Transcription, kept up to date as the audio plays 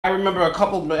I remember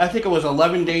I think it was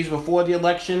 11 days before the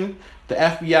election, the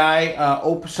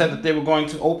FBI said that they were going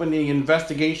to open the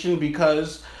investigation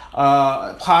because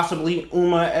possibly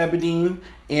Uma Ebedin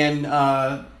and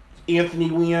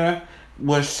Anthony Weiner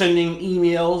were sending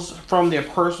emails from their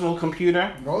personal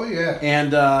computer. Oh yeah.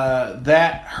 And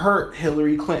that hurt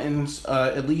Hillary Clinton's,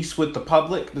 at least with the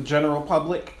public, the general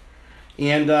public.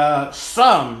 And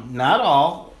some, not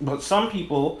all, but some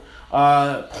people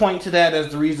point to that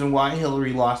as the reason why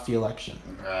Hillary lost the election.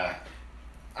 I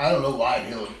don't know why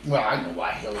Hillary. Well, I know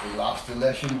why Hillary lost the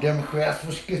election. Democrats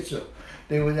were schizo.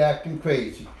 They was acting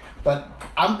crazy. But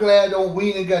I'm glad old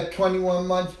Weiner got 21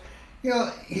 months. You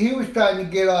know, he was trying to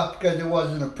get off because there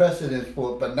wasn't a precedent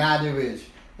for it, but now there is.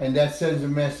 And that sends a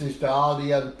message to all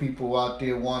the other people out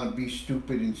there who want to be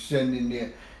stupid and sending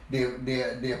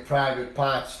their private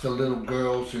parts to little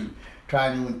girls and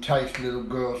trying to entice little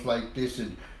girls like this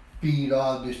and feed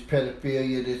all this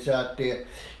pedophilia that's out there.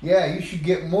 Yeah, you should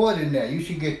get more than that. You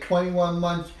should get 21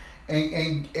 months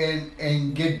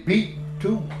and get beat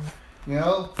too. You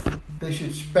know, they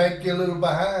should spank your little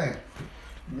behind.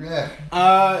 Yeah.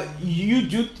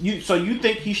 So you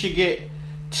think he should get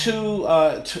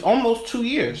almost 2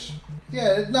 years?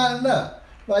 Yeah, it's not enough.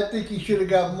 But I think he should have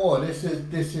got more. This is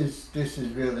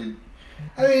really.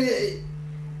 I mean,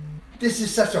 this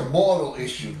is such a moral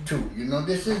issue too. You know,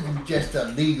 this isn't just a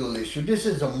legal issue. This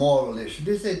is a moral issue.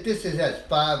 This has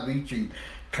far-reaching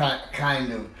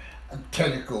kind of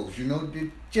tentacles. You know,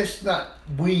 just not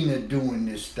Weiner doing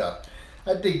this stuff.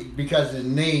 I think because the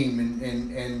name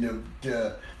and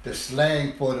the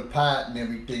slang for the part and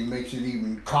everything makes it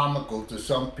even comical to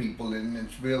some people, and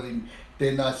it's really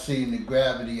they're not seeing the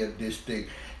gravity of this thing.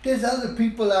 There's other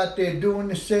people out there doing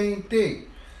the same thing,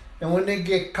 and when they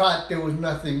get caught, there was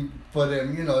nothing for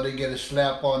them. You know, they get a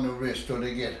slap on the wrist, or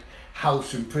they get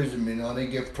house imprisonment, or they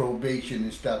get probation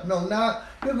and stuff. No, now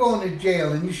you're going to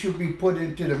jail, and you should be put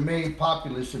into the main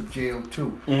populace of jail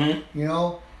too. Mm-hmm. You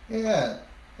know, yeah.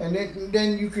 And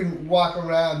then you can walk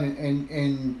around and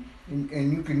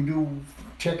you can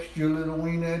text your little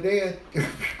wiener there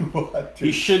if you want to.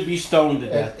 He should be stoned to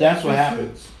death. That's what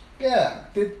happens. Yeah,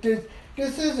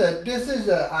 this is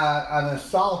an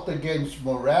assault against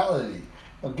morality,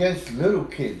 against little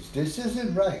kids. This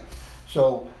isn't right.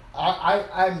 So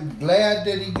I'm glad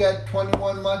that he got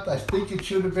 21 months. I think it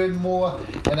should have been more,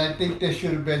 and I think there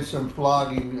should have been some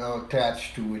flogging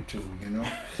attached to it too. You know.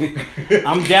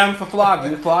 I'm down for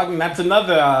flogging. Flogging, that's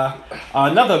another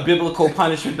biblical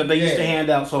punishment that they used to hand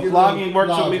out. So flogging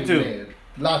works for me too. Man.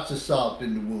 Lots of salt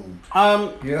in the wound.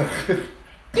 Yeah.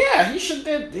 Yeah, he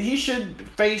should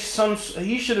face some.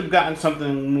 He should have gotten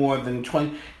something more than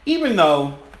 20. Even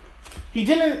though he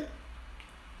didn't.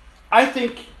 I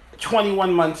think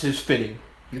 21 months is fitting.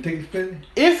 You think it's fitting?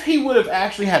 If he would have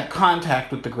actually had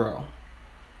contact with the girl,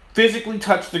 physically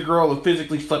touched the girl or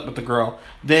physically slept with the girl,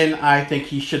 then I think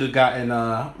he should have gotten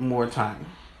more time.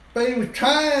 But he was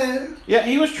trying. Yeah,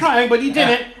 he was trying, but he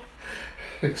didn't.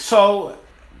 So,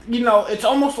 you know, it's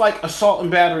almost like assault and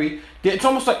battery. It's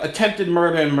almost like attempted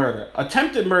murder and murder.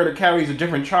 Attempted murder carries a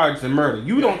different charge than murder.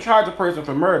 You don't charge a person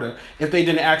for murder if they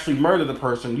didn't actually murder the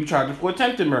person. You charge them for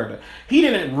attempted murder. He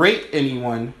didn't rape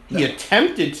anyone. He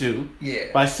attempted to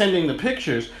by sending the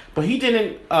pictures, but he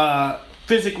didn't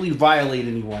physically violate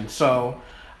anyone. So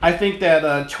I think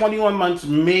that 21 months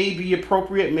may be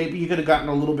appropriate. Maybe he could have gotten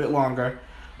a little bit longer.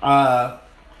 I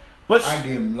give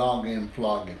him longer and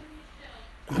flogging.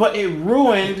 But he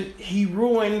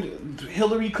ruined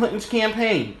Hillary Clinton's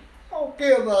campaign. I don't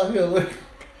care about Hillary.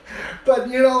 But,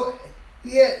 you know,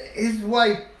 yeah, his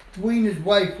wife, Weiner's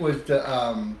wife was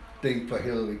the thing for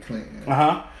Hillary Clinton.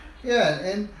 Uh-huh. Yeah,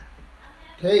 and,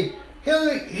 hey,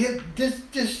 this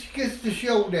just gets to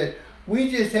show that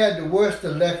we just had the worst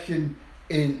election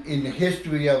in the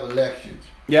history of elections.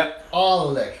 Yep.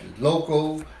 All elections,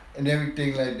 local and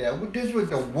everything like that. This was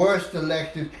the worst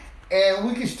election. And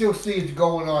we can still see it's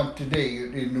going on today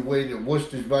in the way that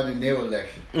Worcester's running their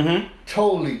election. Mm-hmm.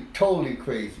 Totally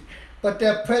crazy. But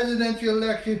that presidential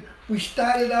election, we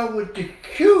started out with the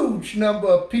huge number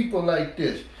of people like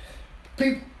this.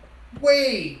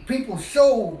 People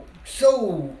so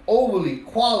overly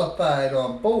qualified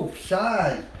on both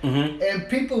sides. Mm-hmm. And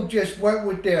people just went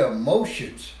with their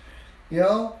emotions, you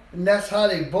know? And that's how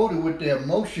they voted, with their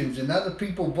emotions. And other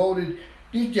people voted.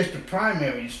 These are just the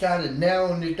primary. It started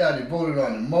narrowing it down. They voted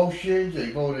on emotions.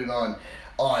 They voted on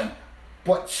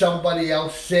what somebody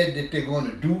else said that they're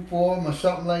going to do for them or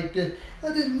something like this.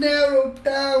 And it narrowed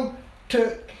down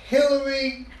to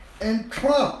Hillary and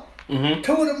Trump. Mm-hmm.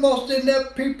 Two of the most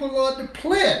inept people on the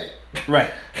planet.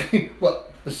 Right. Well,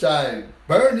 besides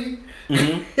Bernie.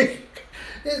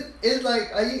 Mm-hmm. It's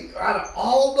like out of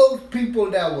all those people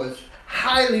that was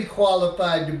highly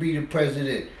qualified to be the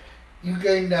president, you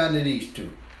came down to these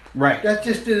two. Right. That's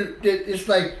just it's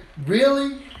like,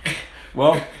 really?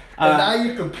 Well, and now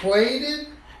you're complaining?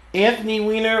 Anthony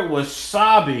Weiner was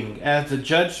sobbing as the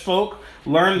judge spoke,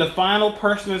 learned the final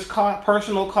personal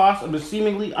cost of the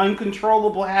seemingly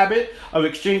uncontrollable habit of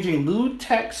exchanging lewd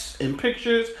texts and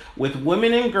pictures with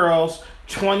women and girls,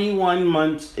 21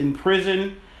 months in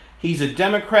prison. He's a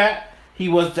Democrat. He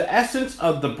was the essence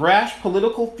of the brash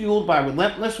political fueled by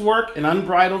relentless work and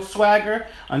unbridled swagger.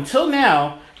 Until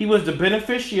now, he was the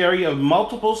beneficiary of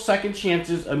multiple second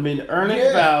chances amid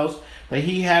earnest vows that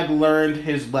he had learned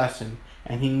his lesson.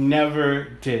 And he never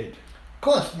did. Of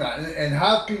course not. And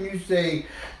how can you say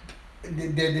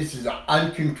that this is an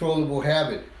uncontrollable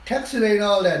habit? Texting ain't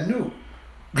all that new.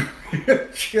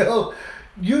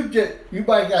 You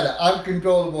might got an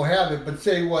uncontrollable habit, but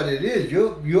say what it is.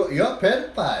 You're a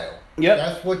pedophile. Yep.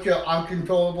 That's what your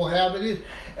uncontrollable habit is.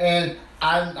 And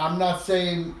I'm not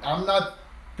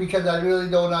because I really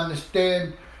don't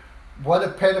understand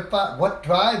what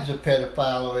drives a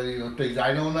pedophile or any of those things.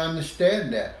 I don't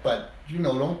understand that. But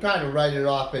don't try to write it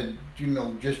off and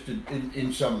just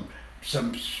in some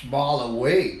smaller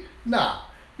way. Nah,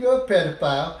 you're a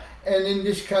pedophile, and in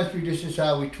this country, this is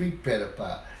how we treat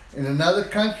pedophiles. In another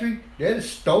country, they'd have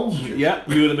stoned you. Yeah,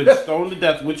 you would have been stoned to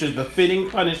death, which is the fitting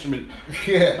punishment.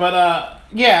 Yeah. But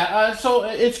so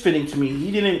it's fitting to me.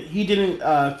 He didn't.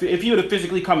 If he would have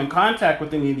physically come in contact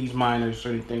with any of these minors or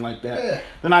anything like that,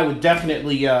 then I would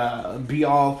definitely be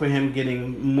all for him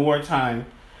getting more time.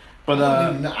 But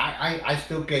I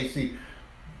still can't see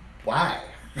why.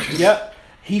 Yep.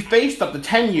 He faced up to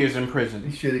 10 years in prison.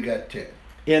 He should have got 10.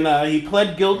 And he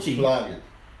pled guilty. Flogging.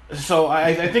 So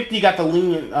I think he got the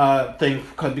lenient thing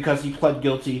because he pled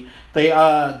guilty.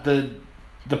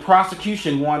 The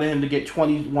prosecution wanted him to get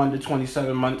 21 to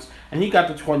 27 months, and he got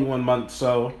the 21 months.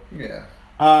 So yeah.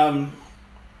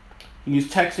 He was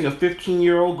texting a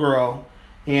 15-year-old girl,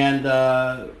 and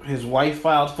his wife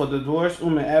filed for divorce,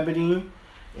 Uma Abedin,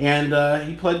 and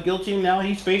he pled guilty, and now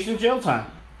he's facing jail time.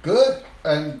 Good,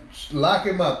 and lock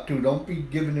him up too. Don't be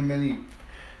giving him any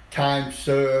time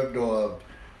served or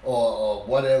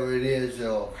whatever it is,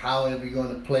 or however you're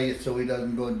going to play it so he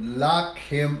doesn't go. Lock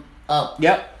him up.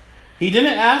 Yep. He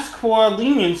didn't ask for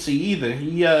leniency either.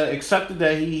 He accepted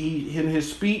that he in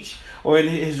his speech or in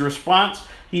his response,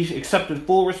 he accepted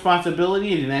full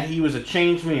responsibility and that he was a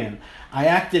changed man. I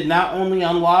acted not only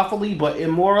unlawfully but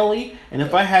immorally, and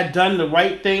if I had done the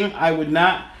right thing, I would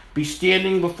not be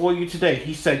standing before you today,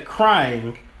 he said,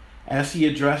 crying as he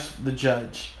addressed the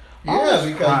judge. Yeah,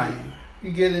 because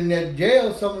you get in that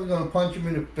jail, someone's going to punch him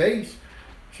in the face.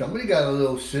 Somebody got a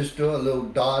little sister, a little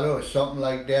daughter, or something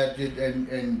like that,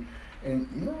 and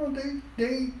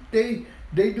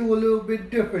they do a little bit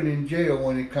different in jail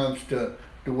when it comes to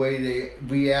the way they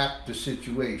react to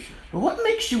situations. What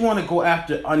makes you want to go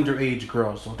after underage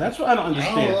girls? So that's what I don't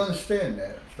understand. I don't understand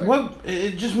that. What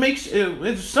it just makes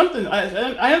it's something.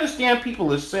 I understand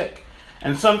people are sick,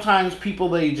 and sometimes people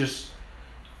they just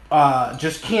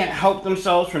can't help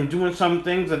themselves from doing some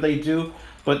things that they do.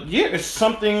 But there is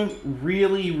something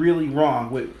really, really wrong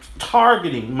with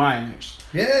targeting minors.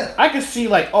 Yeah. I can see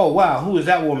like, oh wow, who is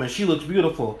that woman? She looks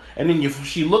beautiful. And then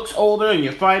she looks older and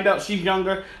you find out she's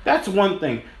younger. That's one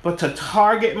thing. But to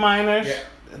target minors,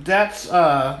 that's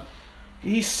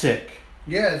he's sick.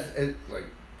 Yes, it's like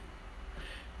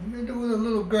what you do with a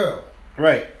little girl?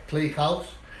 Right. Play house.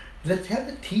 Let's have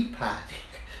a tea party.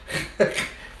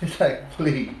 It's like,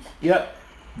 please. Yep.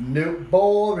 No,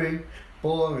 boring.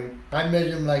 I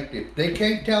measure them like this. They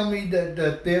can't tell me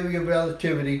the theory of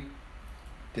relativity.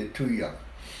 They're too young.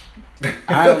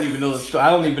 I don't even know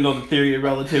the theory of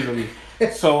relativity.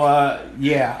 So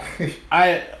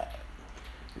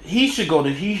he should go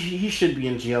to he should be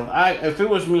in jail. If it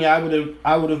was me, I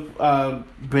would have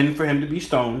been for him to be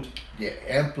stoned. Yeah,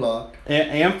 and flogged.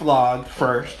 And flogged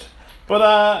first.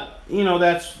 But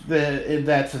that's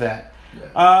that.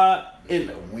 Yeah.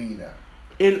 Weiner.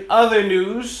 In other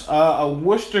news, a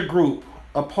Worcester group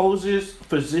opposes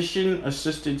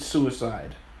physician-assisted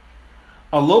suicide.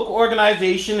 A local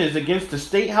organization is against a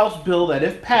state house bill that,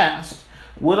 if passed,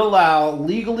 would allow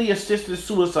legally assisted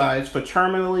suicides for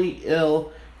terminally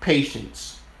ill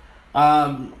patients.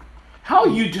 How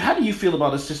do you feel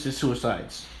about assisted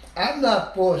suicides? I'm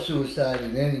not for suicide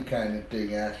in any kind of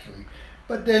thing, actually.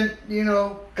 But then,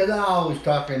 because I'm always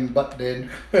talking but then.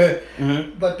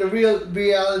 Mm-hmm. But the real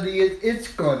reality is it's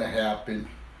going to happen.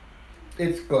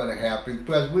 It's going to happen.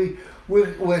 Because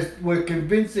we're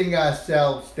convincing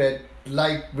ourselves that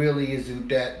life really isn't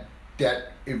that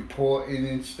that important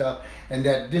and stuff, and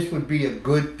that this would be a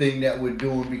good thing that we're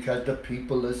doing because the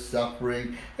people are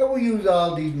suffering, and we use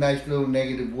all these nice little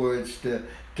negative words to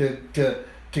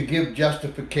give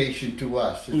justification to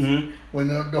us. When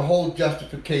the whole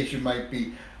justification might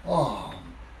be, oh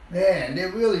man,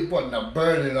 they're really putting a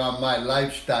burden on my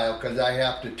lifestyle because I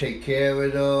have to take care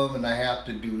of them and I have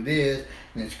to do this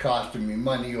and it's costing me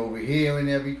money over here and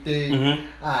everything.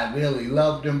 I really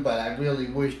love them, but I really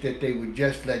wish that they would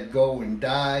just let go and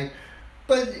die.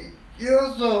 But you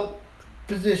also,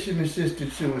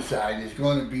 physician-assisted suicide is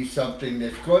going to be something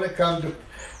that's going to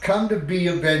come to be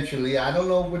eventually. I don't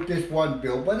know with this one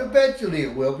bill, but eventually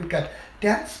it will, because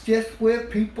that's just where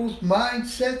people's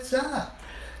mindsets are.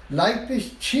 Life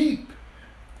is cheap.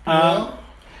 You know?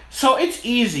 So it's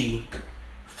easy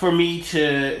for me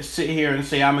to sit here and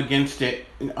say I'm against it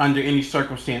under any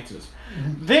circumstances.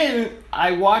 Then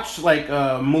I watch like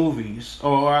movies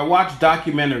or I watch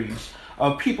documentaries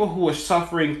of people who are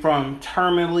suffering from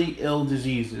terminally ill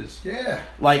diseases. Yeah.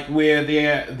 Like where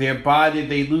their body,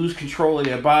 they lose control of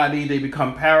their body, they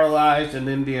become paralyzed, and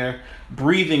then their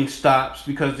breathing stops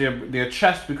because their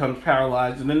chest becomes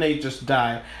paralyzed, and then they just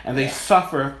die, and they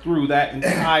suffer through that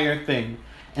entire thing.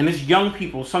 And it's young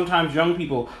people, sometimes young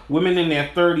people, women in their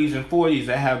 30s and 40s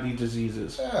that have these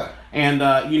diseases. Yeah. And,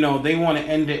 they want to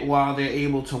end it while they're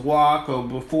able to walk or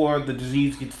before the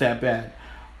disease gets that bad.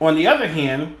 On the other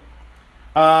hand,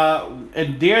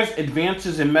 there's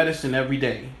advances in medicine every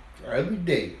day. Every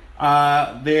day.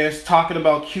 There's talking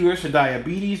about cures for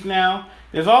diabetes now.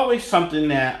 There's always something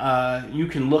that you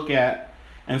can look at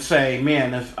and say,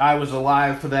 man, if I was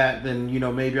alive for that, then,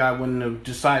 maybe I wouldn't have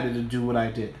decided to do what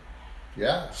I did.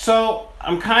 Yeah. So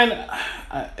I'm kind of,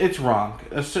 it's wrong.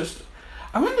 It's just,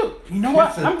 I wonder,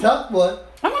 It's a tough one.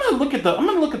 I'm gonna look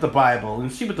at the Bible and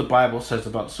see what the Bible says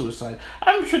about suicide.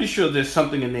 I'm pretty sure there's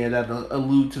something in there that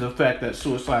allude to the fact that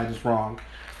suicide is wrong.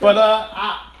 But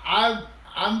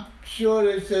I'm sure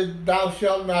it says thou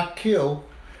shalt not kill.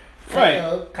 Right.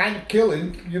 Kind of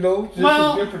killing, just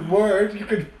a different word. You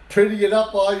can pretty it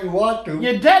up all you want to.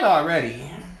 You're dead already.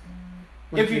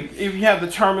 If you have the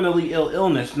terminally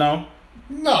illness, no?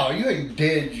 No, you ain't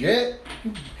dead yet.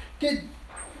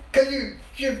 Because you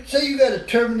say you got a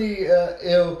terminally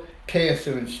ill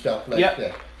cancer and stuff like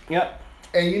that. Yep.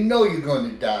 And you're going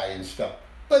to die and stuff.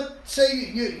 But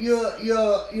say you're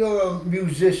a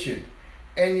musician,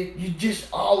 and you just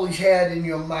always had in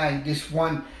your mind this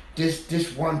one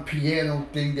piano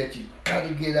thing that you got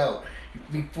to get out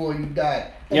before you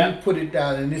die. And you put it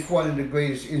down, and it's one of the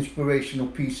greatest inspirational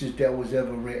pieces that was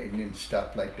ever written and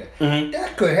stuff like that.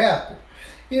 That could happen.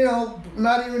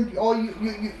 Not even, or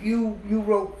you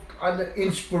wrote an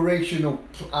inspirational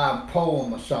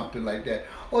poem or something like that.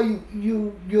 Or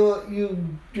you're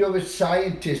a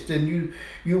scientist and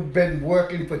you've been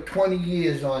working for 20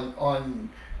 years on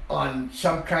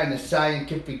some kind of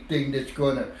scientific thing that's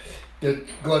gonna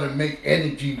make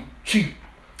energy cheap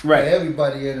for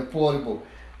everybody and affordable.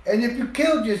 And if you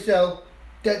killed yourself,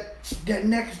 that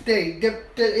next day,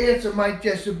 that answer might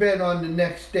just have been on the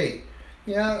next day.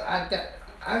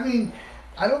 I mean,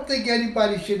 I don't think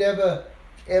anybody should ever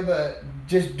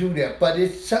just do that. But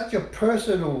it's such a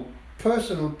personal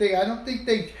thing. I don't think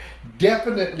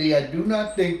I do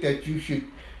not think that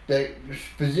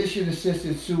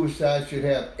physician-assisted suicide should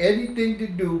have anything to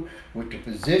do with the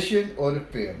physician or the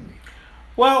family.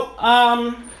 Well,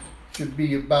 it should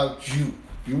be about you.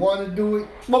 You want to do it?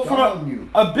 Well, from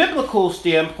a biblical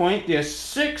standpoint, there's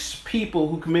 6 people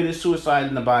who committed suicide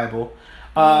in the Bible.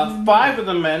 5 of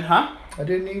the men, huh? I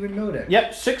didn't even know that.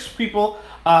 Yep, 6 people.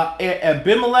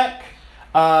 Abimelech,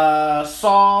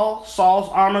 Saul's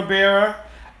armor bearer,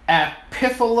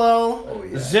 Ahithophel,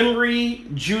 Zimri,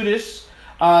 Judas,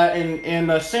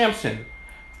 and Samson.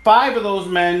 5 of those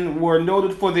men were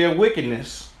noted for their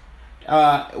wickedness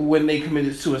when they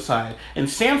committed suicide. And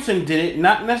Samson did it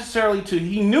not necessarily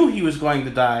he knew he was going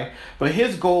to die, but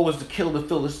his goal was to kill the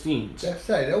Philistines. That's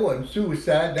right. That wasn't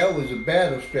suicide. That was a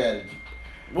battle strategy.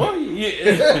 Well,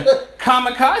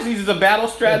 kamikazes is a battle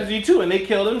strategy too, and they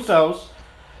kill themselves.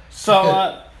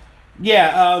 So,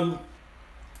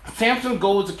 Samson's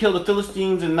goal was to kill the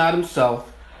Philistines and not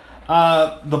himself.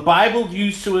 The Bible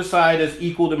views suicide as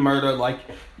equal to murder, like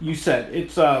you said.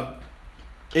 It's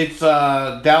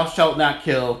thou shalt not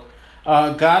kill.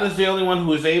 God is the only one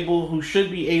who should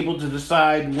be able to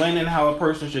decide when and how a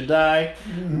person should die.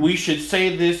 We should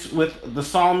say this with the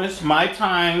psalmist: "My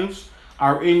times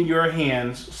are in your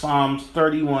hands," Psalms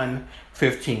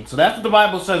 31:15. So that's what the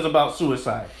Bible says about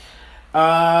suicide.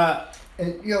 And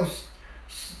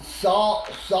Saul,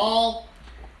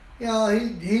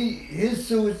 his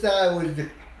suicide was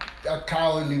a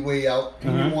cowardly way out. He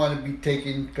didn't want to be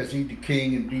taken because he's the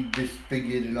king and be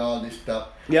disfigured and all this stuff.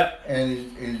 Yep. And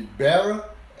his bearer,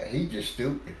 he just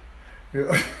stupid.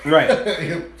 Right.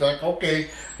 It's like, okay,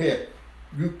 here,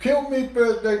 you kill me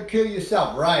first, then kill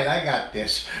yourself. Right, I got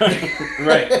this.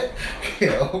 Right.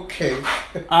 Yeah, okay.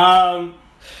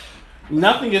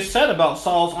 Nothing is said about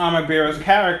Saul's armor bearer's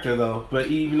character, though. But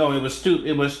even though it was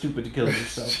stupid to kill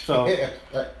himself. So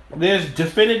there's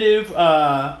definitive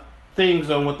things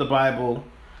on what the Bible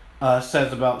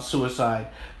says about suicide,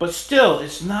 but still,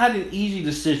 it's not an easy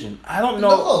decision. I don't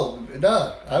know.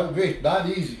 No, I agree. Not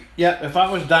easy. Yeah, if I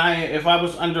was dying, if I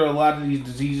was under a lot of these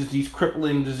diseases, these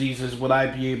crippling diseases, would I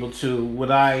be able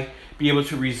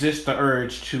to resist the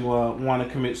urge to want to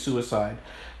commit suicide?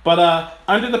 But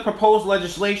under the proposed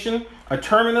legislation, a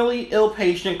terminally ill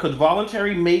patient could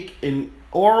voluntarily make an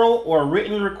oral or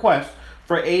written request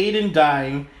for aid in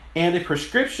dying and a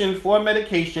prescription for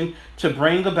medication to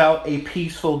bring about a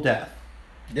peaceful death.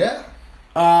 Yeah.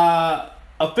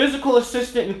 A physical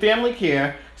assistant in family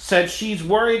care said she's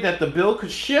worried that the bill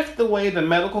could shift the way the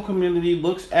medical community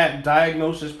looks at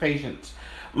diagnosis patients.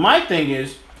 My thing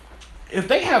is, if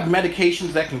they have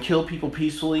medications that can kill people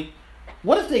peacefully,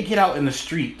 what if they get out in the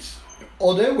streets?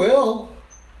 Oh, they will.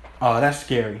 Oh, that's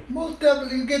scary. Most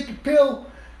definitely, you get the pill,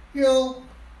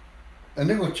 and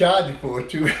they're gonna charge you for it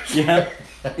too. Yeah.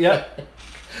 Yeah.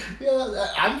 Yeah,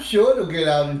 I'm sure they'll get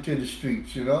out into the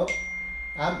streets.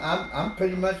 I'm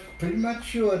pretty much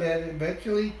sure that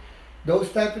eventually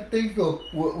those type of things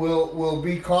will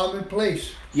be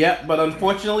commonplace. Yeah, but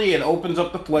unfortunately it opens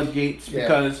up the floodgates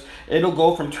because it'll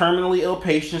go from terminally ill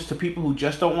patients to people who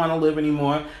just don't want to live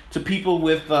anymore, to people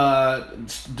with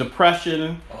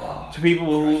depression, to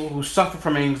people who suffer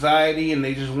from anxiety and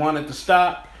they just want it to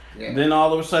stop. Yeah. Then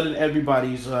all of a sudden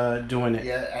everybody's doing it.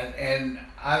 Yeah, and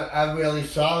I'm really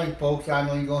sorry, folks. I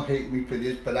know you're going to hate me for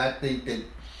this, but I think that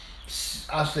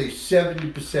I'll say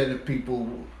 70% of people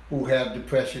who have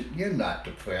depression, you're not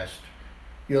depressed.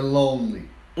 You're lonely.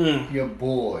 You're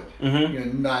bored. Mm-hmm. You're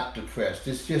not depressed.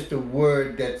 It's just a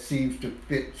word that seems to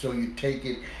fit, so you take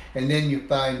it, and then you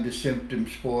find the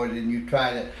symptoms for it, and you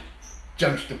try to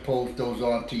juxtapose those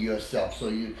onto yourself.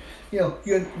 So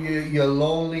you're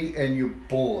lonely and you're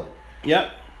bored.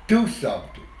 Yep. Do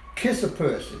something. Kiss a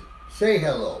person. Say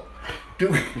hello.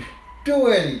 Do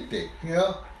anything.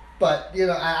 But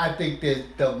I think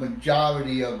that the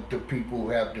majority of the people who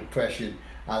have depression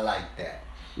are like that.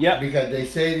 Yeah. Because they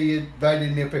say to you right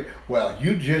in their face, well,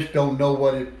 you just don't know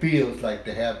what it feels like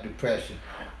to have depression.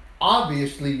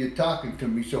 Obviously, you're talking to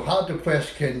me, so how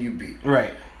depressed can you be?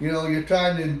 Right. You're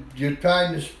trying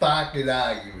to spark an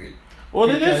argument. Well,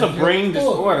 it is a brain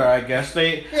disorder, I guess.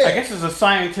 I guess it's a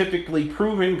scientifically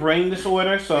proven brain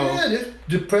disorder. So this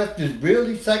depressed is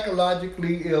really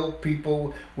psychologically ill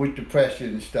people with depression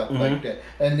and stuff like that.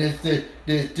 And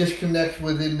there's disconnects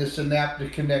within the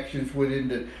synaptic connections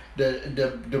within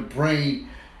the brain,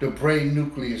 the brain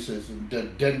nucleuses, and the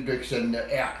dendrites and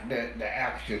the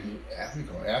action,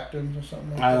 actins or something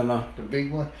like that. I don't know. The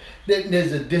big one. Then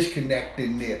there's a disconnect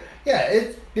in there. Yeah,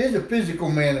 there's a physical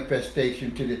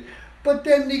manifestation to this. But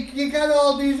then you got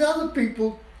all these other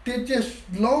people, they're just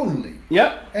lonely.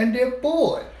 Yep. And they're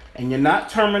bored. And you're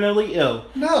not terminally ill.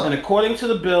 No. And according to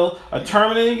the bill, a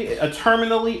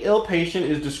terminally ill patient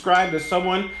is described as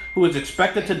someone who is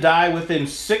expected to die within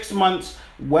 6 months,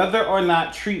 whether or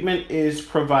not treatment is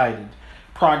provided.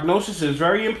 Prognosis is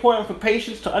very important for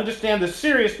patients to understand the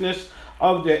seriousness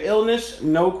of their illness,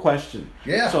 no question.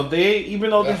 Yeah. So even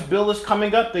though this bill is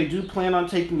coming up, they do plan on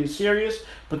taking it serious,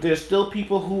 but there's still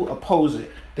people who oppose it.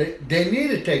 They need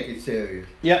to take it serious.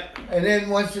 Yep. And then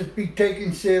once it's be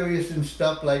taken serious and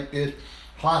stuff like this,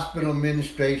 hospital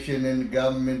administration and the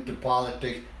government, the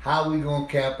politics, how we going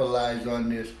to capitalize on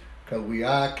this? Because we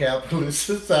are a capitalist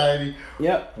society.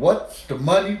 Yep. What's the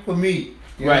money for me?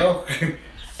 You right. know?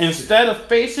 Instead of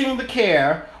facing the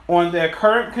care on their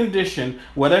current condition,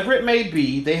 whatever it may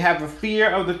be, they have a fear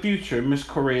of the future, Ms.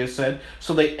 Correa said.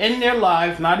 So they end their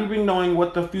lives not even knowing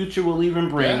what the future will even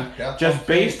bring, just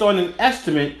based on an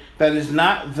estimate that is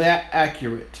not that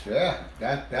accurate. Yeah,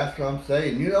 that's what I'm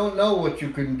saying. You don't know what you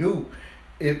can do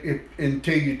if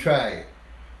until you try it.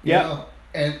 Yeah.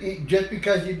 And just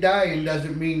because you're dying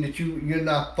doesn't mean that you're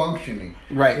not functioning.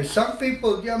 Right. And some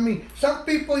people,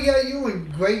 you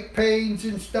in great pains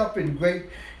and stuff, and great.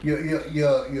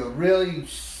 You're really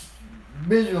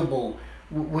miserable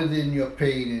within your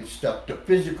pain and stuff. The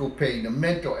physical pain, the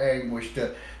mental anguish,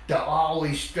 the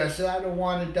always stress. I don't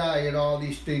want to die, and all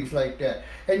these things like that.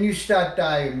 And you start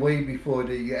dying way before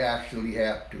that you actually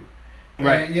have to.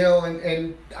 Right. And,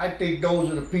 and I think those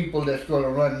are the people that's going to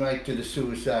run right to the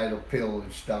suicidal pill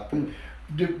and stuff.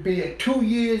 to be 2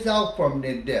 years out from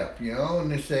their death, you know,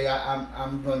 and they say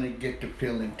I'm gonna get the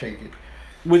pill and take it.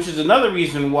 Which is another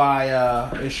reason why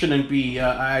it shouldn't be.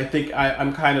 I think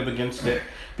I'm kind of against it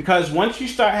because once you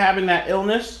start having that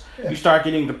illness, you start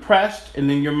getting depressed, and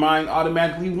then your mind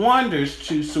automatically wanders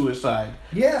to suicide.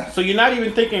 Yeah. So you're not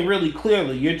even thinking really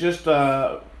clearly. You're just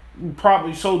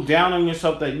probably so down on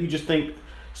yourself that you just think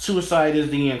suicide is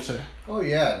the answer. Oh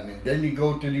yeah, and then you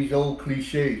go to these old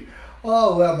cliches.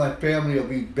 Oh well, my family will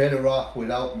be better off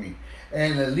without me,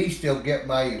 and at least they'll get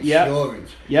my insurance.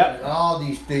 Yep. And all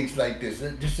these things like this.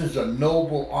 This is a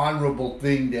noble, honorable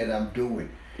thing that I'm doing.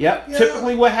 Yep. Yeah.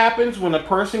 Typically, what happens when a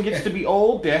person gets to be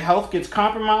old, their health gets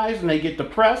compromised, and they get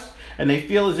depressed, and they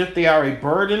feel as if they are a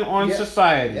burden on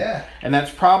society. Yeah. And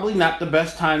that's probably not the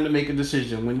best time to make a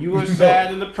decision. When you are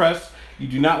sad and depressed, you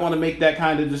do not want to make that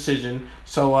kind of decision.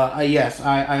 So, yes,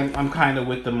 I'm kind of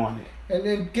with them on it. And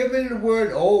then given the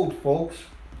word old, folks,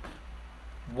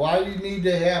 why do you need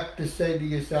to have to say to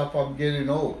yourself, I'm getting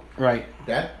old? Right.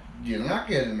 That you're not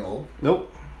getting old.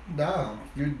 Nope. No,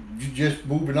 you're just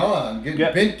moving on,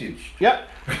 getting vintage. Yep.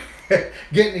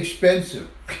 Getting expensive.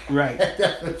 Right.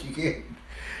 That's what you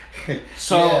get.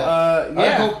 So,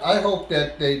 yeah. I hope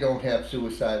that they don't have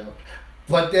suicidal.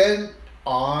 But then,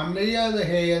 on the other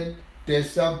hand, there's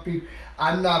some people.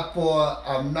 I'm not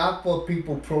for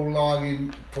people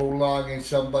prolonging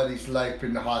somebody's life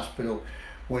in the hospital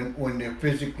when they're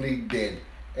physically dead.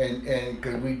 And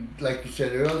because we, like you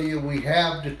said earlier, we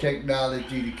have the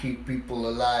technology to keep people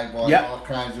alive on all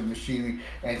kinds of machinery,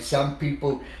 and some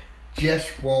people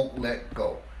just won't let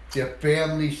go. Their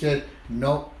family said,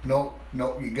 no,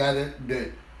 you gotta,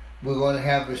 we're gonna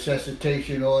have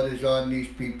resuscitation orders on these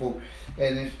people,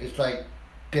 and it's like,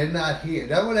 they're not here.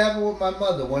 That would happen with my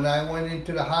mother. When I went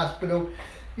into the hospital,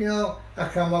 you know, I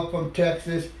come up from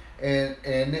Texas, and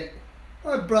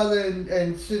my brother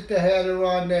and sister had her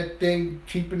on that thing,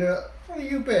 keeping her. Oh,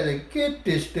 you better get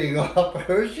this thing off of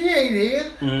her. She ain't here.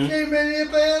 Mm-hmm. She ain't been here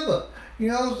forever. You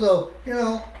know, so, you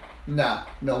know,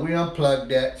 no, we unplugged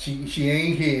that. She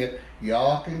ain't here.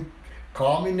 Y'all can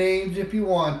call me names if you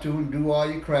want to and do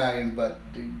all your crying, but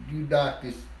you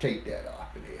doctors take that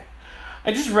off of there.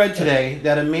 I just read today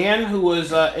that a man who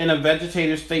was in a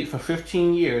vegetative state for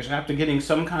 15 years after getting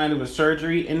some kind of a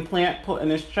surgery implant put in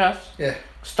his chest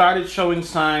started showing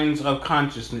signs of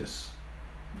consciousness.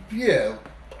 Yeah,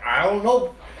 I don't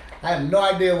know. I have no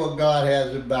idea what God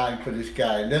has in mind for this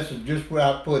guy, and this is just where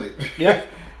I put it. Yeah.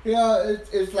 You know,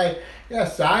 it's like, yeah,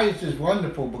 science is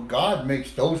wonderful, but God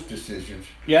makes those decisions.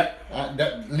 Yeah.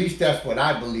 At least that's what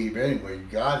I believe anyway.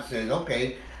 God says,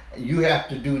 okay, you have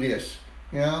to do this.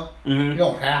 You know, you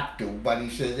don't have to, but he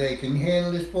says, hey, can you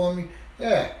handle this for me?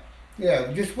 Yeah,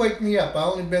 just wake me up. I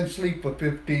only been asleep for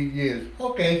 15 years.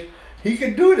 Okay, he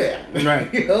can do that.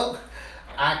 Right. You know,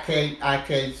 I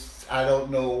don't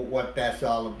know what that's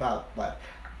all about, but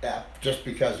just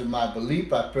because of my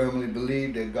belief, I firmly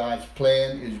believe that God's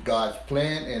plan is God's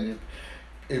plan, and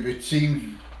if it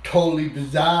seems totally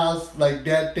bizarre like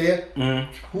that there,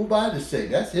 who am I to say?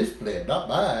 That's his plan, not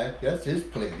mine. That's his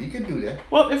plan. He can do that.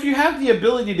 Well, if you have the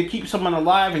ability to keep someone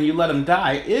alive and you let them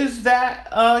die, is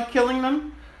that killing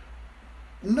them?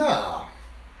 No.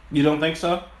 You don't think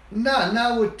so? No,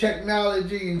 not with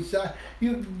technology inside.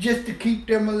 You just to keep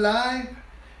them alive.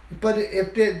 But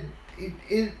if they,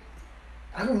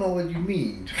 I don't know what you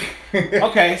mean.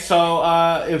 Okay, so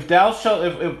if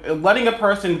letting a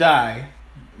person die.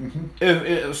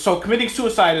 So committing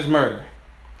suicide is murder.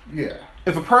 Yeah.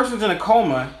 If a person's in a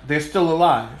coma, they're still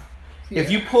alive. Yeah.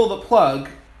 If you pull the plug,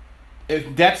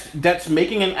 if that's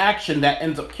making an action that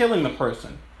ends up killing the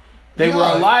person. They were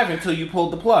alive until you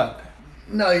pulled the plug.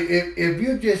 No, if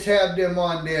you just have them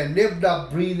on there and they're not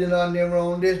breathing on their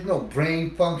own, there's no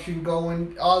brain function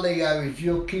going. All they are is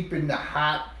you're keeping the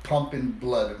heart pumping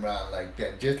blood around like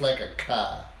that, just like a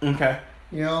car. Okay.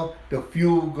 You know, the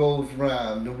fuel goes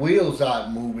round. The wheels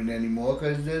aren't moving anymore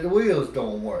because the wheels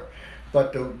don't work,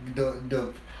 but the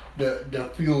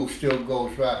fuel still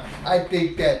goes round. I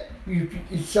think that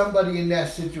somebody in that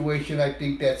situation, I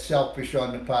think that's selfish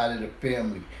on the part of the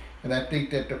family, and I think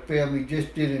that the family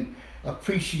just didn't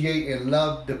appreciate and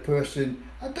love the person.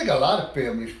 I think a lot of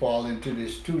families fall into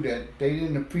this too, that they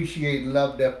didn't appreciate and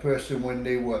love that person when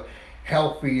they were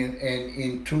healthy and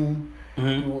in tune.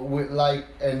 With life,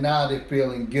 and now they're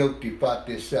feeling guilty about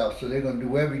themselves, so they're gonna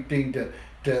do everything to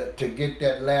get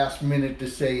that last minute to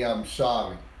say I'm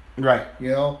sorry. Right.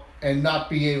 You know, and not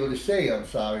be able to say I'm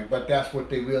sorry, but that's what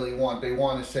they really want. They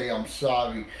want to say I'm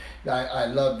sorry, I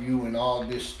love you, and all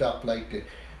this stuff like that.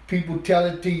 people tell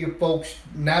it to your folks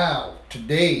now,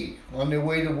 today, on their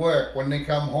way to work, when they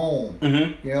come home.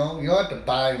 Mm-hmm. You know, you don't have to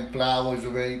buy them flowers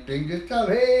or anything. Just tell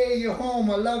them, hey, you're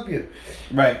home, I love you.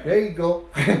 Right. There you go.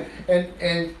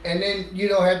 and then you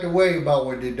don't have to worry about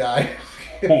when they die.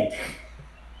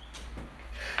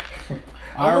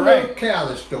 I'm a little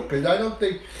callous though, because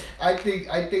I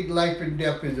think life and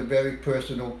death is a very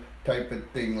personal type of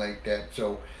thing like that.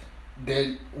 So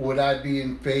then would I be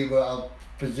in favor of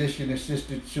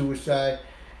physician-assisted suicide?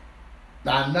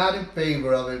 I'm not in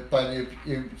favor of it, but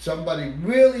if somebody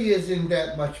really is in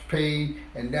that much pain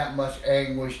and that much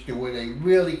anguish to where they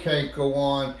really can't go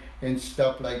on and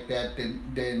stuff like that,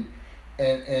 then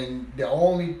the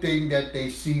only thing that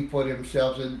they see for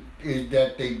themselves is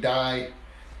that they die,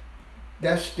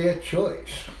 that's their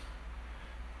choice.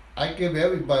 I give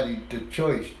everybody the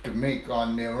choice to make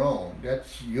on their own.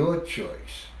 That's your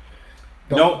choice.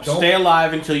 Don't stay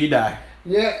alive until you die.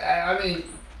 Yeah, I mean,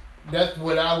 that's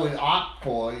what I would opt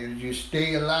for, is you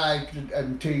stay alive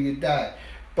until you die.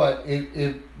 But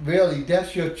if really,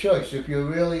 that's your choice. If you're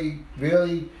really,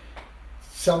 really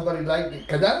somebody like that,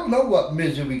 because I don't know what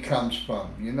misery comes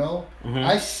from, you know? Mm-hmm.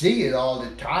 I see it all the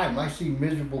time. I see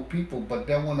miserable people, but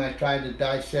then when I try to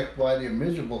dissect why they're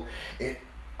miserable, it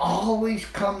always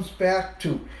comes back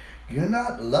to, you're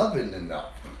not loving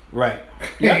enough. Right.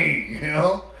 Yeah. You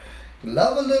know?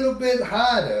 Love a little bit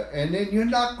harder, and then you're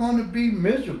not going to be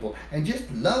miserable. And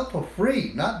just love for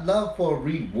free, not love for a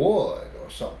reward or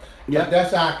something. Yeah. But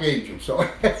that's Archangel, so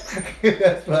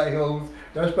that's my whole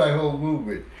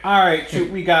movement. All right, Troop,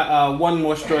 we got one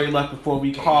more story left before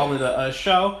we call it a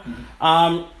show.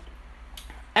 NFL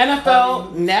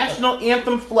National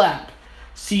Anthem flap.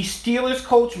 See Steelers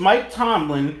coach Mike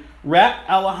Tomlin rap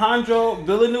Alejandro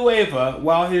Villanueva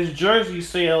while his jersey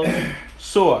sales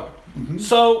soar. Mm-hmm.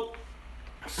 So,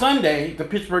 Sunday, the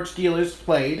Pittsburgh Steelers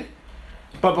played,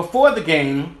 but before the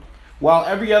game, while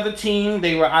every other team,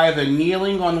 they were either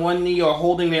kneeling on one knee or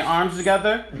holding their arms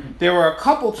together, there were a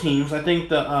couple teams, I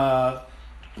think not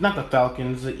the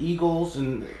Falcons, the Eagles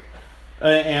and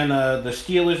the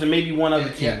Steelers and maybe one other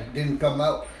team. Yeah, didn't come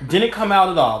out. Didn't come out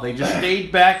at all. They just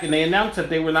stayed back and they announced that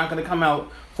they were not going to come out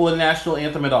for the national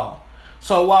anthem at all.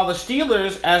 So while the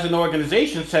Steelers as an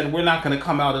organization said we're not going to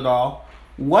come out at all,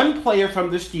 one player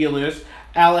from the Steelers,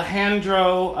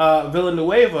 Alejandro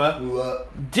Villanueva,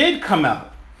 did come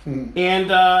out, and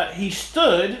he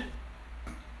stood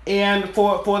and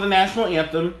for the national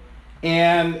anthem,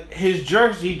 and his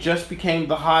jersey just became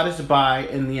the hottest buy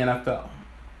in the NFL.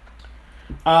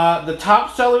 The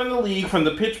top seller in the league from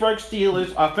the Pittsburgh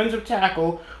Steelers offensive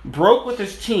tackle broke with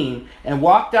his team and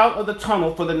walked out of the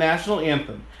tunnel for the national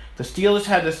anthem. The Steelers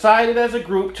had decided as a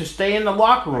group to stay in the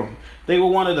locker room. They were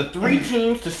one of the 3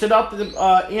 teams to sit out the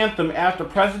anthem after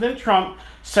President Trump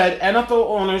said NFL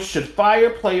owners should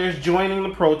fire players joining the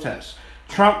protest.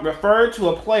 Trump referred to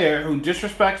a player who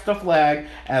disrespects the flag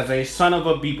as a son of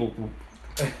a beeple.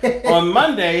 On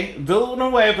Monday,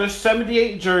 Villanueva's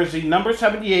 78 jersey, number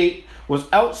 78, was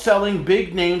outselling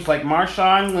big names like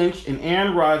Marshawn Lynch and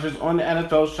Aaron Rodgers on the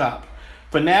NFL shop.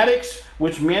 Fanatics,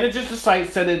 which manages the site,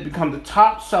 said it had become the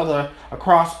top seller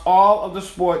across all of the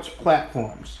sports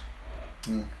platforms.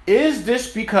 Is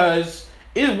this because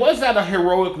was that a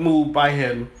heroic move by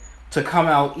him to come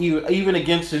out even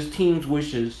against his team's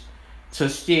wishes to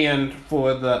stand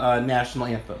for the national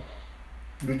anthem?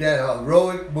 With that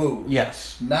heroic move?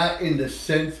 Yes. Not in the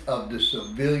sense of the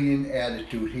civilian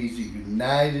attitude. He's a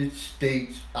United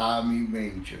States Army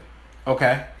Ranger.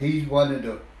 Okay. He's one of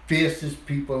the fiercest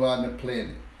people on the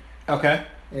planet. Okay.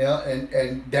 Yeah,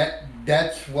 and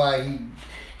that's why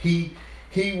he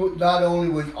not only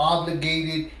was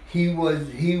obligated, he was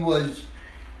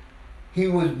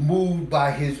moved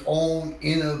by his own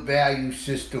inner value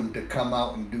system to come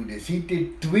out and do this. He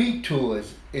did 3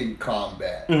 tours in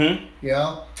combat. Mm-hmm. You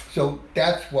know? So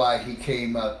that's why he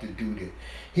came out to do this.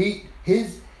 He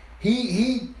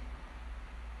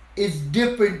it's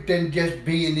different than just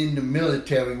being in the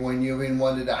military when you're in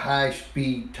one of the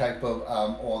high-speed type of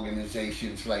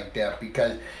organizations like that,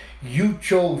 because you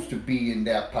chose to be in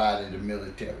that part of the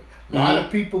military. A lot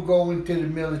of people go into the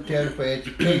military for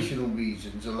educational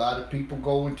reasons. A lot of people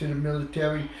go into the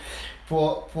military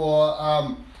for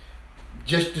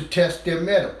just to test their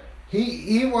mettle.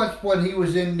 He once, when he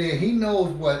was in there, he knows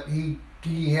what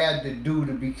he had to do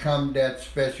to become that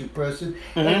special person,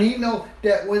 and he know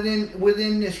that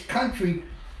within this country,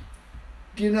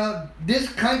 you know, this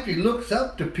country looks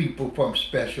up to people from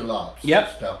special ops and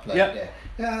stuff like that.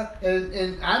 Yeah,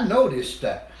 and I know this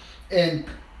stuff, and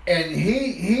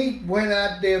he went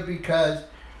out there because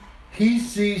he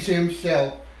sees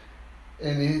himself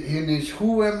in his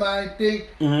who am I thing,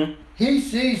 Mm-hmm. he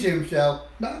sees himself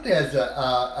not as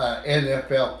a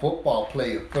NFL football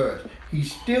player first. He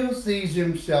still sees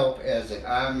himself as an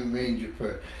Army Ranger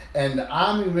first. And the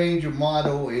Army Ranger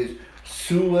motto is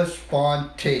sua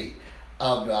sponte,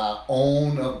 of our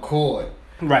own accord.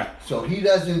 Right. So he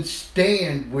doesn't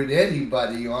stand with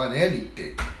anybody on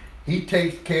anything. He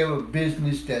takes care of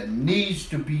business that needs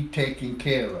to be taken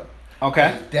care of.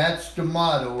 Okay. And that's the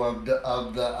motto of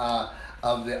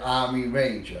the Army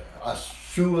Ranger. A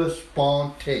sua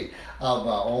sponte, of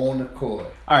our own accord.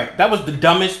 All right. That was the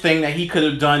dumbest thing that he could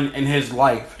have done in his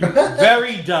life.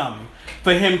 Very dumb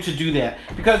for him to do that.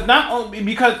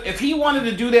 Because if he wanted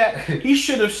to do that, he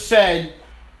should have said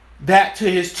that to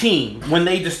his team when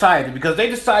they decided, because they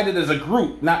decided as a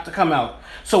group not to come out.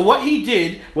 So what he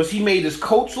did was he made his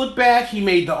coach look bad, he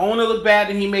made the owner look bad,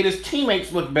 and he made his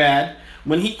teammates look bad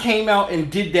when he came out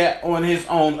and did that on his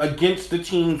own against the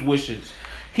team's wishes.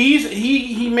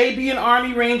 He may be an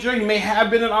Army Ranger, he may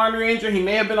have been an Army Ranger, he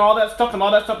may have been all that stuff, and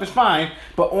all that stuff is fine,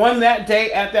 but on that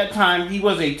day, at that time, he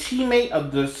was a teammate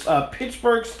of the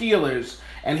Pittsburgh Steelers,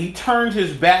 and he turned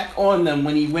his back on them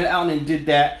when he went out and did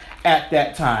that at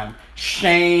that time.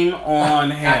 Shame on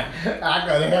him. I'm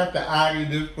gonna have to argue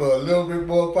this for a little bit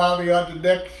more probably on the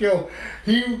next show.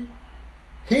 He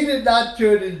did not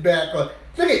turn his back on.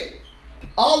 Look at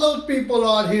all those people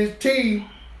on his team.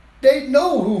 They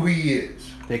know who he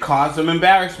is. They caused him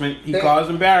embarrassment. He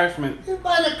caused embarrassment. It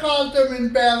might have caused them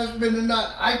embarrassment or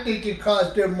not. I think it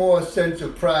caused them more a sense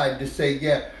of pride to say,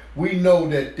 yeah, we know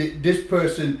that this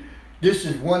person. This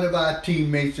is one of our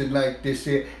teammates and like this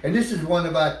here. And this is one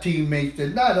of our teammates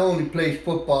that not only plays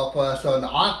football for us on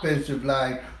the offensive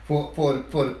line for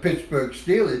the Pittsburgh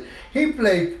Steelers, he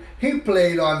played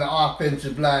on the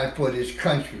offensive line for this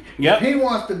country. Yep. If he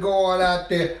wants to go on out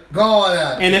there, go on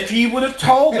out there. And if he would have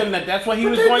told them that that's what he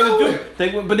was going to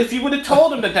do, but if he would have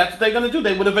told them that that's what they're going to do,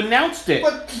 they would have announced it.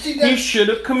 But see, he should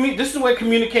have This is where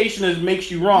communication makes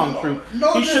you wrong, True.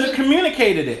 He should have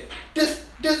communicated it.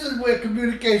 This is where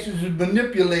communications is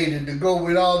manipulated to go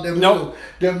with all them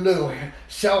little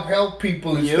self-help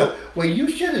people and stuff. Well, you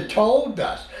should have told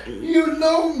us. You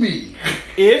know me.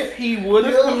 If he would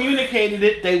have communicated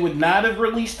it, they would not have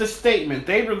released a statement.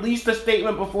 They released a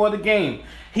statement before the game.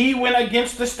 He went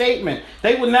against the statement.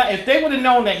 They would not. If they would have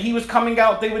known that he was coming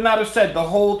out, they would not have said the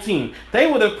whole team. They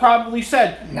would have probably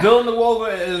said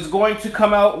Villanueva is going to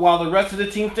come out while the rest of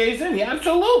the team stays in. Yeah,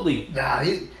 absolutely.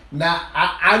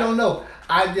 I don't know.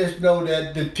 I just know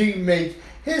that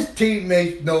his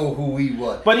teammates know who he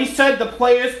was. But he said the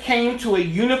players came to a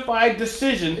unified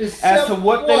decision as to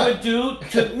what they would do.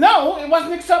 No, it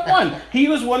wasn't except one. He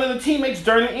was one of the teammates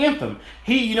during the anthem.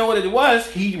 You know what it was?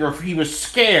 He was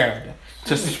scared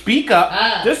to speak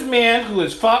up. This man who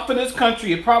has fought for this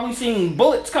country and probably seen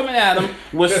bullets coming at him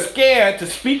was scared to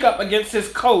speak up against his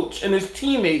coach and his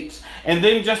teammates. And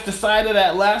then just decided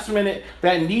at last minute,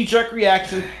 that knee-jerk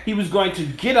reaction, he was going to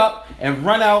get up and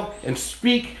run out and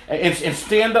speak and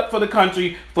stand up for the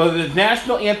country, for the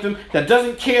national anthem that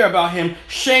doesn't care about him.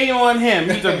 Shame on him.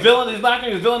 He's a villain. His last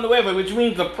name is Villanueva, which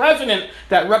means the president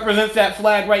that represents that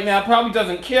flag right now probably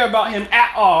doesn't care about him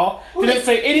at all. Didn't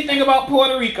say anything about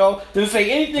Puerto Rico. Didn't say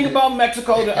anything about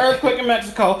Mexico, the earthquake in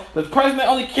Mexico. The president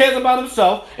only cares about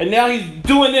himself, and now he's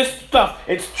doing this stuff.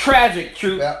 It's tragic,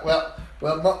 True.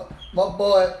 Well, my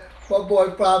boy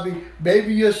probably,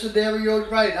 maybe your scenario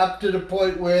is right up to the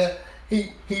point where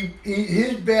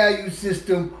his value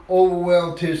system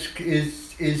overwhelmed his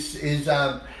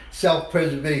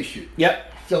self-preservation.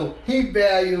 Yep. So he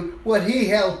valued what he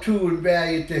held true and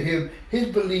valued to him. His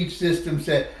belief system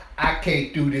said, I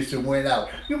can't do this, and went out.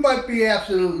 You might be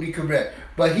absolutely correct.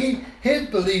 But his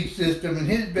belief system and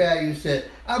his values said,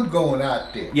 I'm going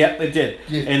out there. Yep, it did.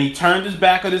 Yeah. And he turned his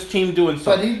back on his team doing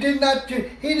so. But he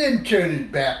didn't turn his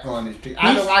back on his team.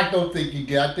 I don't think he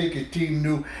did. I think his team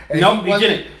knew. And he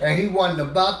didn't. And he wasn't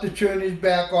about to turn his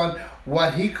back on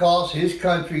what he calls his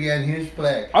country and his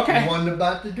flag. Okay. He wasn't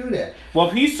about to do that. Well,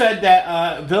 he said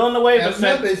that Villanueva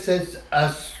said... Remember, it says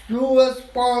a sua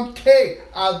sponte,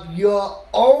 of your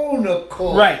own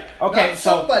accord. Right. Okay. Not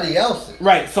somebody else's.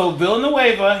 Right. So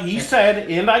Villanueva, he said,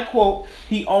 and I quote,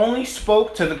 he only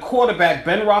spoke to the quarterback,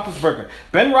 Ben Roethlisberger.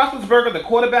 Ben Roethlisberger, the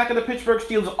quarterback of the Pittsburgh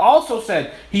Steelers, also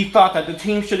said he thought that the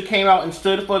team should have came out and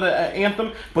stood for the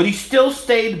anthem, but he still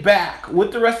stayed back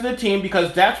with the rest of the team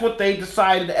because that's what they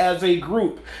decided as a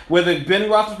group. Whether Ben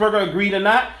Roethlisberger agreed or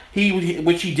not,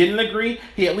 which he didn't agree,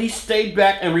 he at least stayed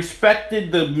back and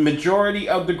respected the majority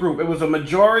of the group. It was a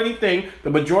majority thing. The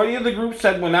majority of the group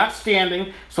said we're not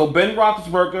standing, so Ben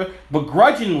Roethlisberger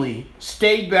begrudgingly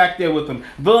stayed back there with him.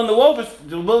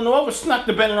 Villanueva snuck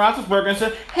to Ben Roethlisberger and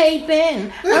said, "Hey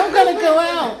Ben, I'm gonna go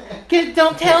out.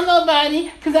 Don't tell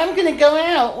nobody, cause I'm gonna go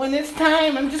out when it's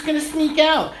time. I'm just gonna sneak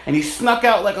out." And he snuck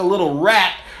out like a little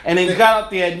rat, and then got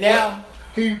out there. Now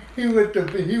he went to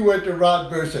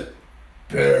Roethlisberger and said,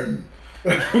 "Ben,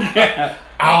 yeah.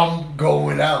 I'm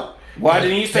going out." Why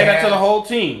didn't he say that to the whole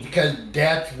team? Because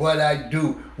that's what I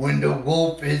do. When the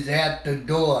wolf is at the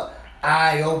door,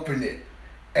 I open it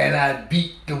and I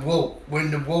beat the wolf. When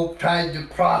the wolf tries to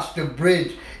cross the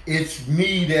bridge, it's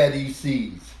me that he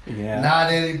sees,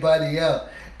 not anybody else.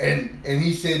 And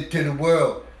he said to the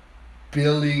world,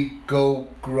 "Billy Go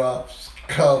Gruff's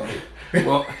covered."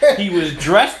 Well, he was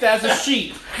dressed as a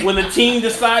sheep when the team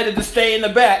decided to stay in the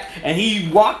back, and he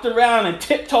walked around and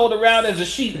tiptoed around as a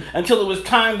sheep until it was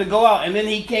time to go out, and then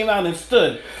he came out and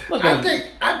stood. Look at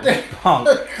him. Punk.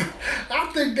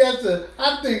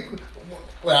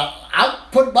 Well, I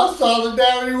put my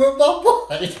solidarity with my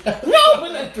boys. No,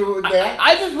 but doing that.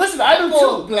 I just listen. I do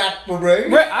too. Black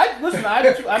Parade. I do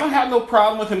too. I don't have no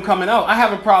problem with him coming out. I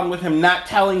have a problem with him not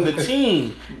telling the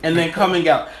team and then coming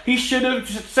out. He should have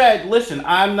said, "Listen,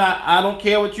 I don't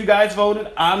care what you guys voted.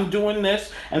 I'm doing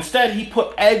this." Instead, he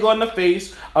put egg on the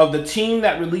face of the team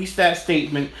that released that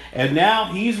statement, and now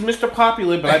he's Mr.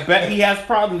 Popular. But I bet he has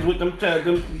problems with them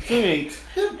teammates.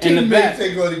 In the back,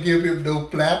 ain't gonna give him no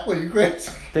flap. What you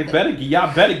crazy?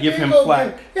 Y'all better give him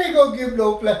flak. They ain't gonna give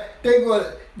no flap.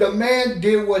 The man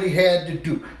did what he had to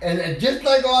do, and just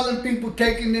like all the people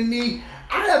taking the knee,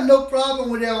 I have no problem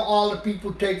with all the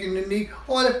people taking the knee,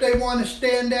 or if they want to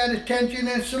stand at attention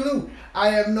and salute, I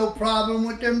have no problem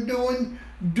with them doing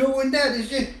that. It's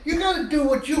just you gotta do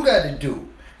what you gotta do,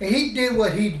 and he did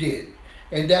what he did,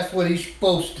 and that's what he's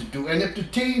supposed to do. And if the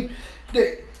team,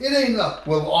 it ain't like,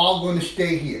 well, we're all going to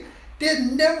stay here.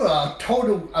 There's never a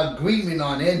total agreement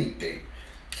on anything.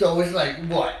 So it's like,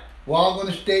 what? We're all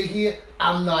going to stay here?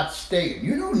 I'm not staying.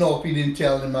 You don't know if he didn't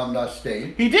tell him I'm not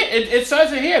staying. He did. It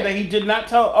says it here that he did not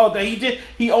tell. Oh, that he did.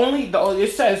 He only.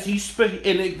 It says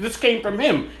this came from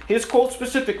him. His quote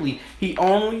specifically. He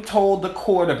only told the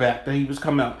quarterback that he was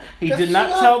coming out. He did not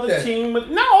tell the team.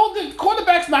 No, the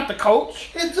quarterback's not the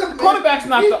coach. The quarterback's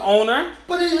not the owner.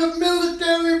 But he's a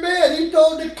military man. He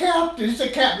told the captain. He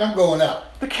said, "Captain, I'm going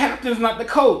out." The captain's not the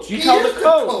coach. You tell the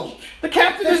coach. The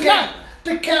captain is not.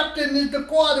 The captain is the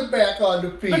quarterback on the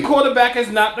field. The quarterback is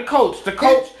not the coach. The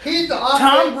coach, he's the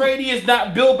Tom Brady is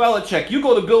not Bill Belichick. You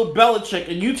go to Bill Belichick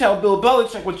and you tell Bill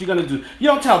Belichick what you're going to do. You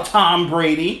don't tell Tom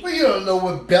Brady. Well, you don't know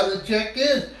what Belichick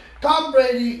is. Tom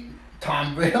Brady,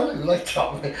 I don't like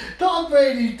Tom Brady. Tom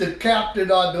Brady's the captain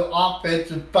on the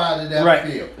offensive part of that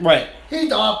field. Right. He's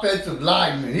the offensive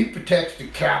lineman. He protects the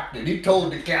captain. He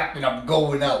told the captain, "I'm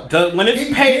going out." When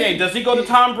it's payday, does he go to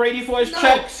Tom Brady for his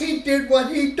checks? He did what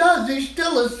he does. He's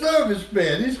still a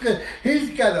serviceman. He's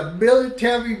got a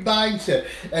military mindset.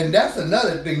 And that's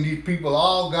another thing these people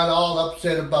all got all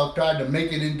upset about, trying to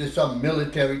make it into some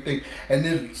military thing. And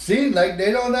it seems like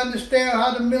they don't understand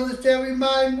how the military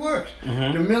mind works.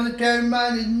 Mm-hmm. The military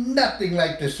mind is nothing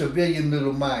like the civilian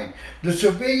little mind. The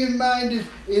civilian mind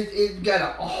is got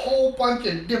a whole bunch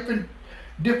of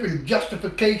different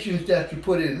justifications that you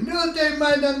put in. The military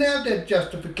mind doesn't have that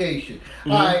justification.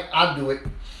 Mm-hmm. All right, I'll do it.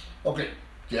 Okay,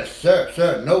 yes sir,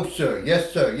 sir, no sir,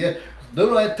 yes sir, yes.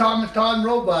 Little automaton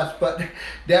robots, but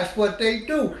that's what they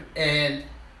do. And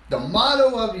the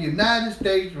motto of the United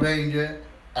States Ranger,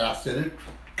 and I said it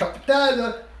a couple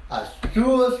times,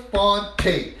 "Assure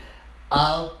Sponte,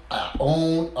 of our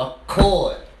own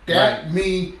accord." That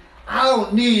means I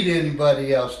don't need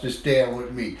anybody else to stand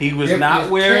with me. He was not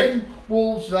wearing 10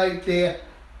 wolves right there.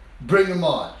 Bring them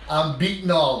on. I'm beating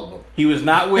all of them. He was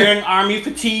not wearing army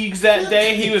fatigues that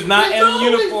day. He was not in a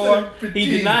uniform. He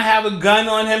did not have a gun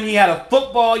on him. He had a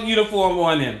football uniform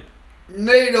on him.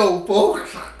 NATO,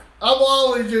 folks. I've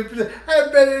always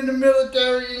I've been in the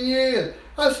military in years.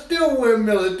 I still wear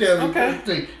military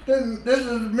things. This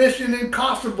is Mission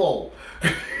Impossible.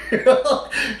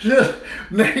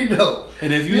 NATO.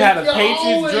 And if you had a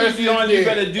Patriots jersey on, you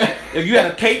better do. If you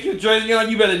had a Patriots jersey on,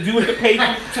 you better do what the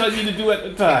Patriots tell you to do at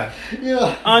the time.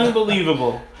 Yeah.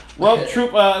 Unbelievable. Well,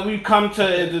 Troop, we've come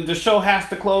to the show has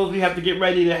to close. We have to get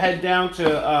ready to head down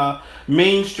to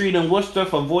Main Street in Worcester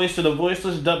for Voice of the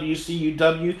Voiceless,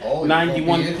 WCUW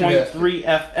 91.3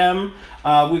 FM.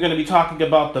 We're going to be talking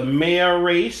about the mayor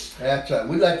race. That's right.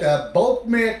 We'd like to have both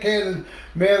mayoral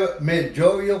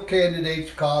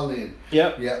candidates call in.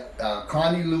 Yep.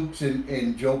 Connie Lukes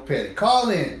and Joe Petty. Call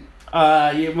in.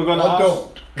 Yeah, we're gonna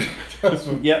don't.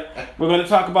 Yep, we're gonna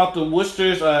talk about the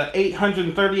Worcester's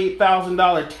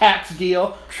 $838,000 tax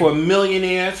deal for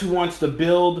millionaires who wants to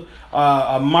build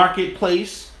a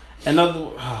marketplace.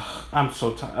 I'm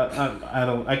so tired.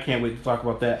 I can't wait to talk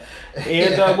about that.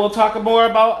 And we'll talk more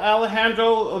about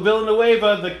Alejandro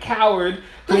Villanueva, the coward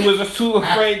who was too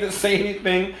afraid to say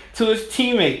anything to his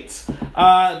teammates.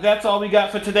 That's all we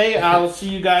got for today. I'll see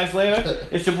you guys later.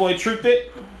 It's your boy Truth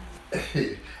It.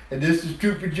 And this is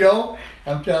Trooper Joe.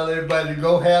 I'm telling everybody to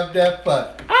go have that fun.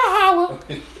 I'll holla.